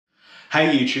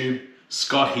Hey YouTube,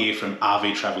 Scott here from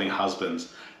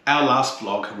Rvtravellinghusbands. Our last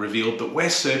vlog revealed that we're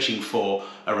searching for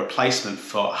a replacement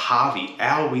for Harvey,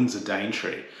 our Windsor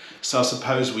Daintree. So I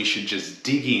suppose we should just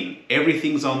dig in.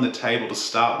 Everything's on the table to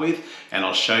start with, and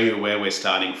I'll show you where we're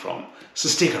starting from. So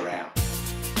stick around.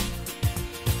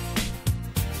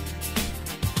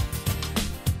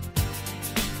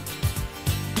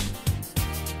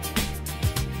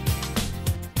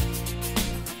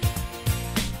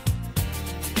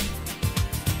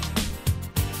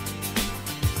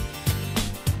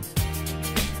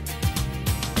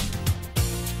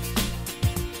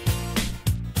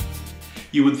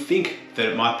 You would think that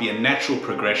it might be a natural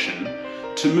progression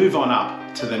to move on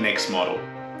up to the next model.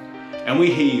 And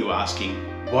we hear you asking,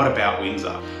 what about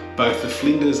Windsor? Both the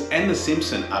Flinders and the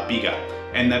Simpson are bigger,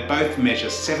 and they both measure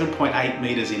 7.8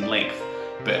 metres in length,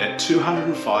 but at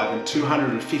 $205,000 and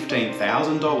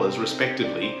 $215,000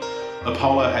 respectively,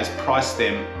 Apollo has priced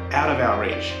them out of our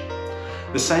reach.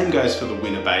 The same goes for the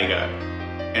Winnebago.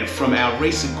 And from our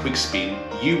recent quick spin,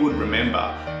 you would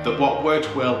remember that what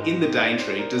worked well in the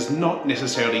Daintree does not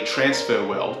necessarily transfer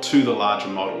well to the larger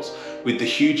models, with the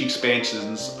huge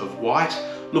expansions of white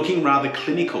looking rather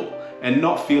clinical and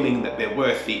not feeling that they're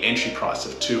worth the entry price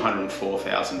of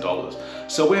 $204,000.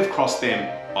 So we've crossed them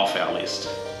off our list.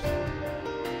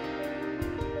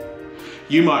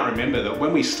 You might remember that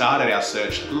when we started our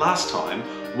search last time,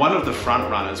 one of the front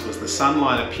runners was the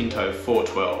Sunliner Pinto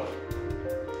 412.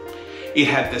 It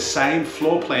had the same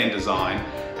floor plan design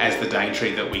as the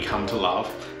Daintree that we come to love,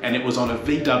 and it was on a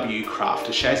VW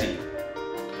Crafter chassis.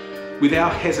 With our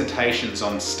hesitations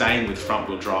on staying with front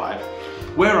wheel drive,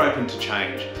 we're open to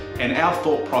change, and our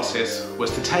thought process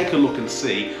was to take a look and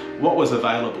see what was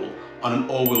available on an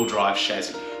all-wheel drive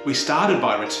chassis. We started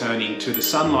by returning to the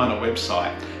Sunliner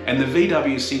website, and the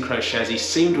VW Synchro chassis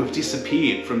seemed to have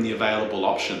disappeared from the available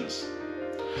options.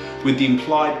 With the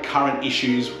implied current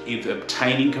issues with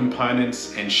obtaining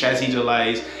components and chassis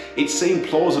delays, it seemed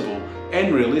plausible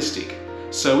and realistic.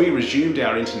 So we resumed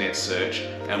our internet search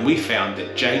and we found the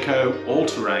Jayco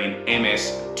All-Terrain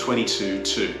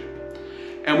MS-22-2.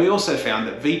 And we also found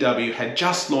that VW had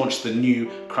just launched the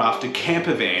new Crafter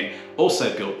camper van,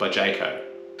 also built by Jayco.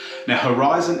 Now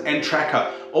Horizon and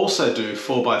Tracker also do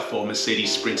 4x4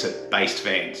 Mercedes Sprinter based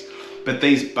vans, but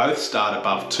these both start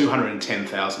above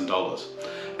 $210,000.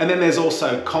 And then there's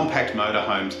also compact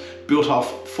motorhomes built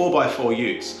off 4x4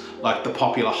 utes, like the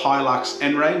popular Hilux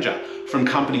and Ranger from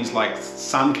companies like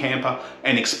Sun Camper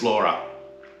and Explorer.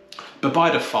 But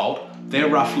by default, they're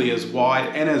roughly as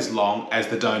wide and as long as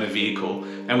the donor vehicle,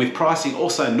 and with pricing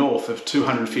also north of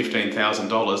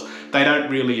 $215,000, they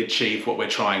don't really achieve what we're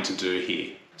trying to do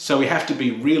here. So we have to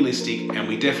be realistic, and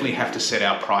we definitely have to set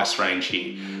our price range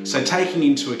here. So taking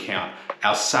into account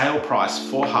our sale price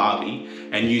for Harvey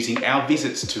and using our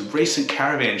visits to recent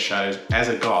caravan shows as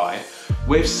a guide,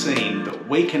 we've seen that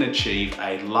we can achieve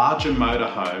a larger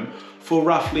motorhome for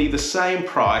roughly the same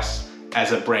price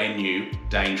as a brand new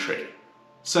Daintree.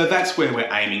 So that's where we're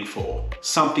aiming for.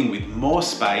 Something with more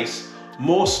space,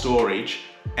 more storage,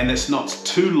 and that's not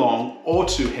too long or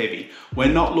too heavy.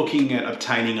 We're not looking at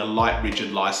obtaining a light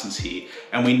rigid license here,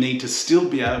 and we need to still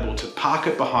be able to park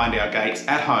it behind our gates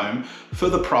at home for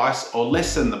the price or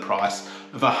less than the price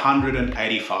of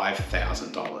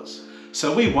 $185,000.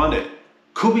 So we wondered,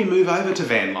 could we move over to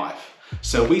van life?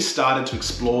 So we started to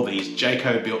explore these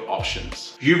Jayco built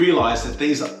options. You realize that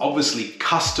these are obviously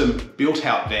custom built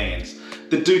out vans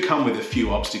that do come with a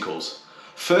few obstacles.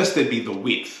 First, there'd be the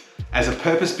width, as a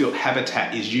purpose-built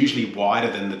Habitat is usually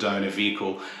wider than the donor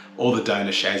vehicle or the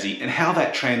donor chassis, and how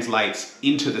that translates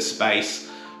into the space,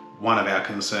 one of our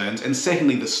concerns, and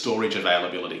secondly, the storage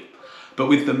availability. But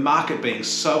with the market being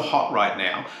so hot right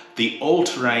now, the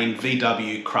all-terrain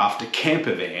VW Crafter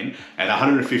camper van at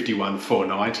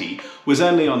 $151,490 was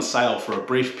only on sale for a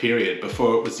brief period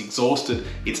before it was exhausted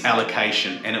its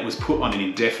allocation and it was put on an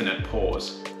indefinite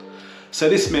pause. So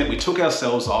this meant we took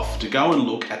ourselves off to go and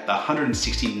look at the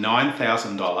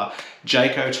 $169,000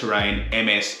 Jayco Terrain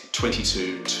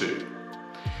MS-22-2.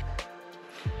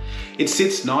 It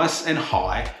sits nice and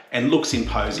high and looks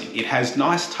imposing. It has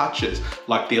nice touches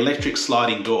like the electric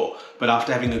sliding door, but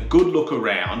after having a good look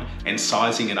around and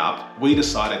sizing it up, we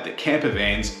decided that camper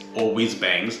vans or whiz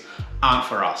bangs aren't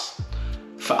for us.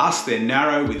 For us, they're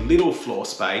narrow with little floor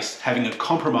space, having a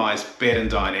compromised bed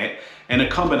and dinette, and a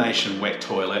combination wet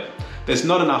toilet. There's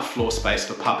not enough floor space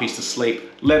for puppies to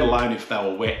sleep, let alone if they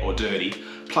were wet or dirty.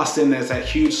 Plus then there's that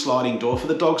huge sliding door for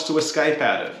the dogs to escape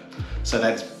out of. So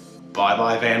that's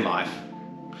bye-bye van life.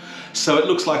 So it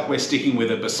looks like we're sticking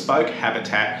with a bespoke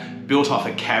Habitat built off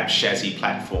a cab chassis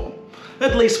platform.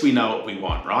 At least we know what we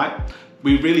want, right?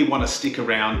 We really want to stick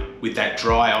around with that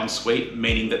dry ensuite,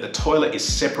 meaning that the toilet is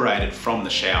separated from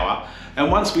the shower.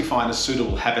 And once we find a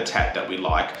suitable habitat that we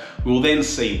like, we'll then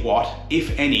see what,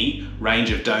 if any,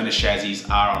 range of donor chassis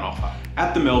are on offer.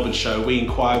 At the Melbourne show, we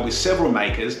inquired with several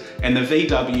makers, and the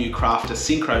VW Crafter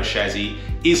Synchro chassis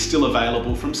is still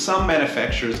available from some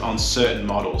manufacturers on certain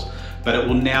models, but it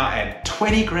will now add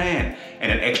 20 grand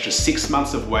and an extra 6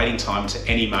 months of waiting time to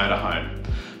any motorhome.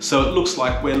 So it looks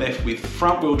like we're left with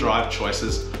front-wheel drive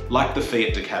choices like the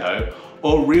Fiat Ducato,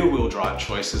 or rear-wheel drive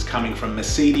choices coming from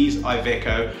Mercedes,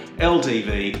 Iveco,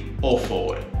 LDV or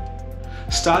Ford.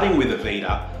 Starting with the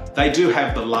Vita, they do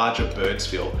have the larger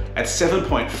Birdsville. At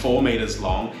 7.4 meters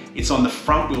long, it's on the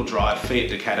front-wheel drive Fiat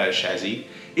Ducato chassis.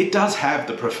 It does have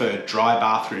the preferred dry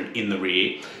bathroom in the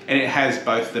rear, and it has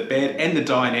both the bed and the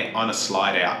dinette on a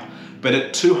slide out. But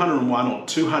at 201 or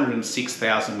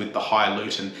 206,000 with the high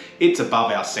Luton, it's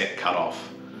above our set cutoff.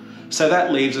 So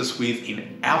that leaves us with,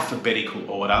 in alphabetical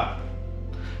order,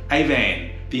 a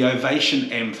van, the Ovation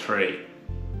M3.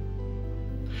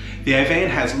 The Avan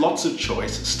has lots of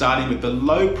choice, starting with the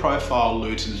low profile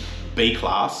Luton B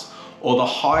class or the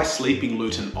high sleeping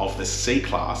Luton of the C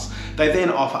class. They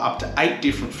then offer up to 8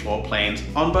 different floor plans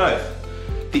on both.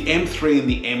 The M3 and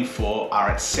the M4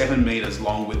 are at 7 meters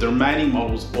long, with the remaining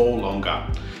models all longer.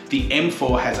 The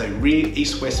M4 has a rear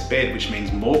east-west bed, which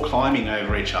means more climbing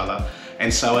over each other, and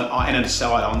a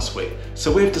side ensuite.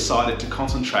 So we've decided to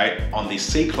concentrate on the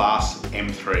C-Class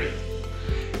M3.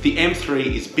 The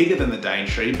M3 is bigger than the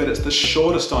Daintree, but it's the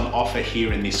shortest on offer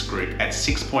here in this group at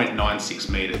 6.96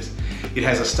 meters. It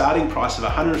has a starting price of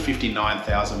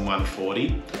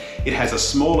 $159,140. It has a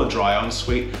smaller dry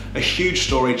ensuite, a huge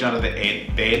storage under the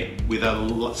bed with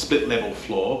a split level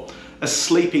floor, a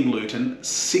sleeping Luton,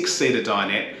 6-seater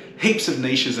dinette, heaps of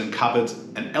niches and cupboards,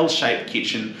 an L-shaped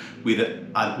kitchen with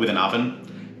an oven,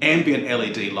 ambient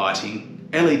LED lighting,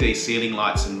 LED ceiling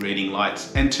lights and reading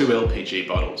lights, and 2 LPG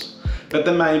bottles. But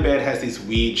the main bed has this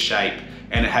weird shape,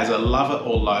 and it has a love it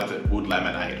or loathe it wood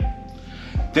laminate.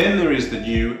 Then there is the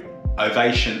new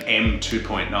Ovation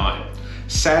M2.9.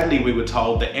 Sadly, we were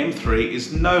told the M3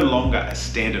 is no longer a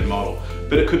standard model,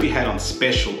 but it could be had on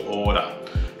special order,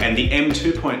 and the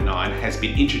M2.9 has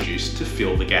been introduced to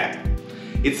fill the gap.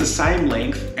 It's the same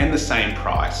length and the same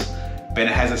price, but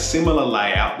it has a similar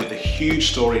layout with a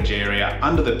huge storage area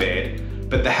under the bed,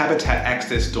 but the Habitat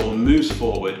access door moves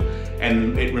forward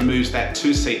and it removes that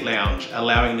 2-seat lounge,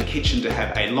 allowing the kitchen to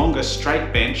have a longer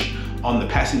straight bench on the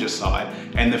passenger side,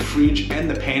 and the fridge and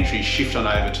the pantry shift on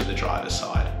over to the driver's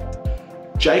side.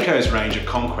 Jayco's range of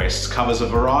Conquests covers a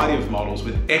variety of models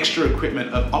with extra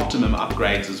equipment of optimum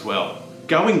upgrades as well.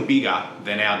 Going bigger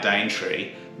than our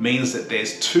Daintree means that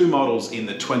there's 2 models in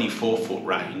the 24-foot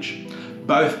range,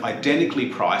 both identically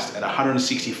priced at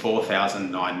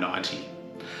 $164,990.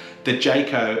 The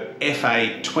Jayco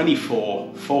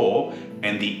FA24-4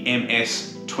 and the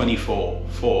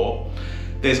MS24-4.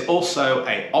 There's also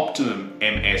a Optimum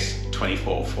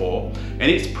MS24-4, and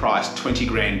it's priced 20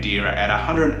 grand dearer at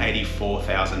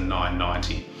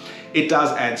 $184,990. It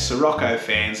does add Sirocco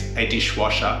fans, a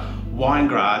dishwasher,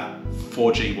 Winegard,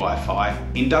 4G Wi-Fi,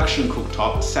 induction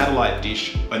cooktop, satellite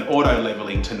dish, and auto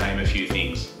leveling, to name a few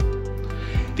things.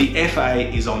 The FA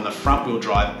is on the front-wheel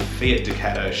drive Fiat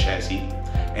Ducato chassis,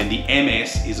 and the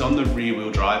MS is on the rear-wheel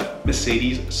drive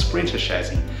Mercedes Sprinter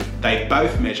chassis. They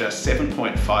both measure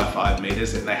 7.55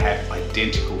 meters and they have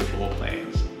identical floor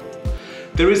plans.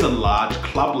 There is a large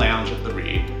club lounge at the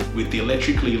rear with the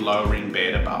electrically lowering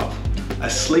bed above, a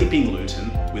sleeping Luton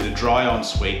with a dry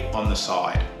ensuite on the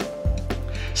side.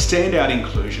 Standout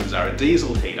inclusions are a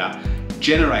diesel heater,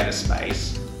 generator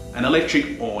space, an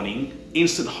electric awning,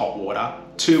 instant hot water,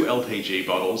 2 LPG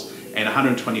bottles, and a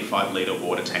 125 litre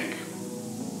water tank.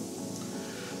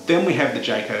 Then we have the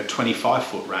Jayco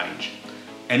 25-foot range,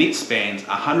 and it spans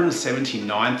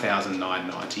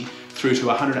 $179,990 through to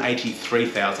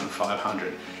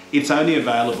 $183,500. It's only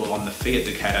available on the Fiat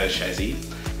Ducato chassis,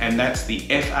 and that's the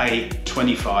FA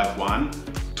 25-1,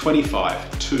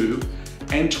 25-2,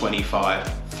 and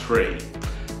 25-3.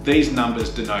 These numbers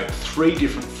denote 3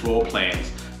 different floor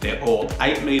plans. They're all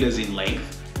 8 meters in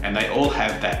length, and they all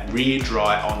have that rear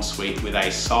dry ensuite with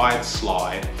a side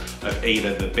slide of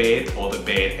either the bed or the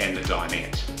bed and the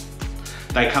dinette.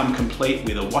 They come complete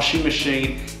with a washing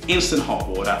machine, instant hot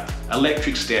water,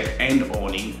 electric step and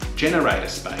awning, generator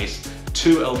space,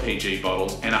 2 LPG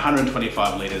bottles, and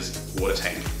 125 litres water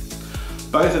tank.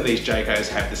 Both of these Jaycos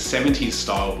have the 70s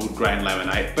style wood grain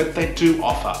laminate, but they do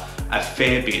offer a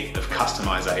fair bit of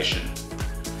customisation.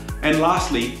 And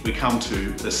lastly, we come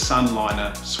to the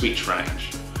Sunliner switch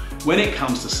range. When it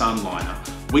comes to Sunliner,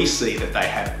 we see that they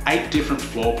have 8 different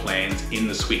floor plans in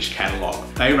the Switch catalogue.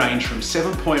 They range from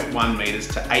 7.1 metres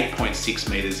to 8.6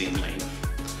 metres in length,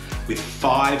 with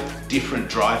 5 different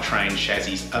drivetrain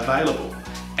chassis available,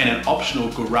 and an optional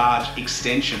garage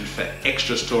extension for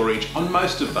extra storage on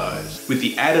most of those, with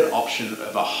the added option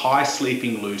of a high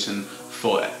sleeping luton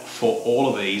for all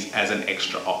of these as an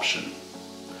extra option.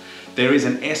 There is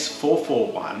an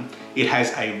S441. It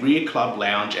has a rear club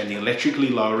lounge and the electrically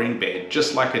lowering bed,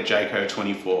 just like a Jayco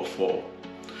 24/4.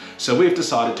 So we've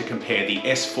decided to compare the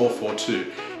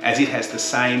S442 as it has the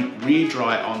same rear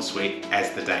dry ensuite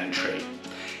as the Daintree.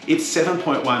 It's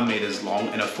 7.1 metres long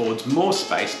and affords more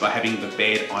space by having the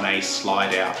bed on a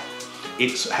slide out.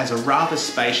 It has a rather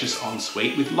spacious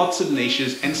ensuite with lots of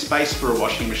niches and space for a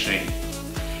washing machine.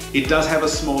 It does have a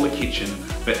smaller kitchen,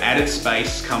 but added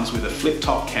space comes with a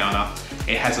flip-top counter.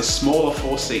 It has a smaller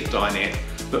 4-seat dinette,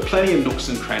 but plenty of nooks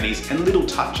and crannies and little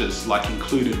touches like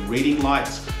included reading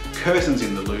lights, curtains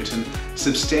in the luton,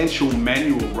 substantial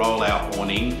manual roll-out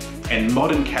awning, and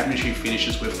modern cabinetry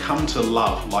finishes we've come to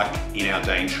love, like in our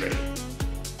Daintree.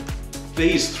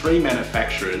 These 3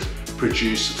 manufacturers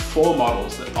produce 4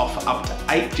 models that offer up to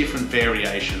 8 different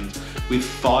variations with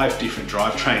 5 different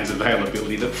drivetrains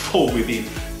availability that fall within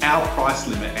our price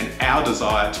limit and our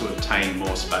desire to obtain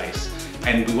more space.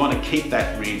 And we want to keep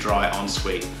that rear dry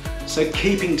ensuite. So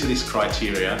keeping to this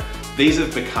criteria, these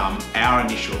have become our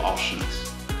initial options.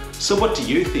 So what do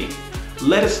you think?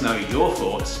 Let us know your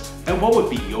thoughts and what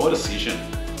would be your decision.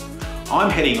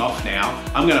 I'm heading off now.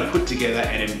 I'm going to put together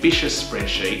an ambitious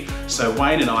spreadsheet so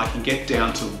Wayne and I can get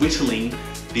down to whittling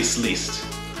this list.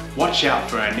 Watch out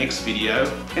for our next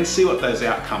video and see what those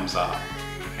outcomes are.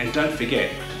 And don't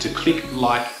forget to click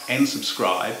like and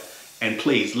subscribe, and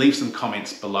please leave some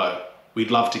comments below.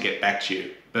 We'd love to get back to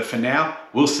you. But for now,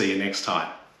 we'll see you next time.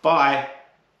 Bye.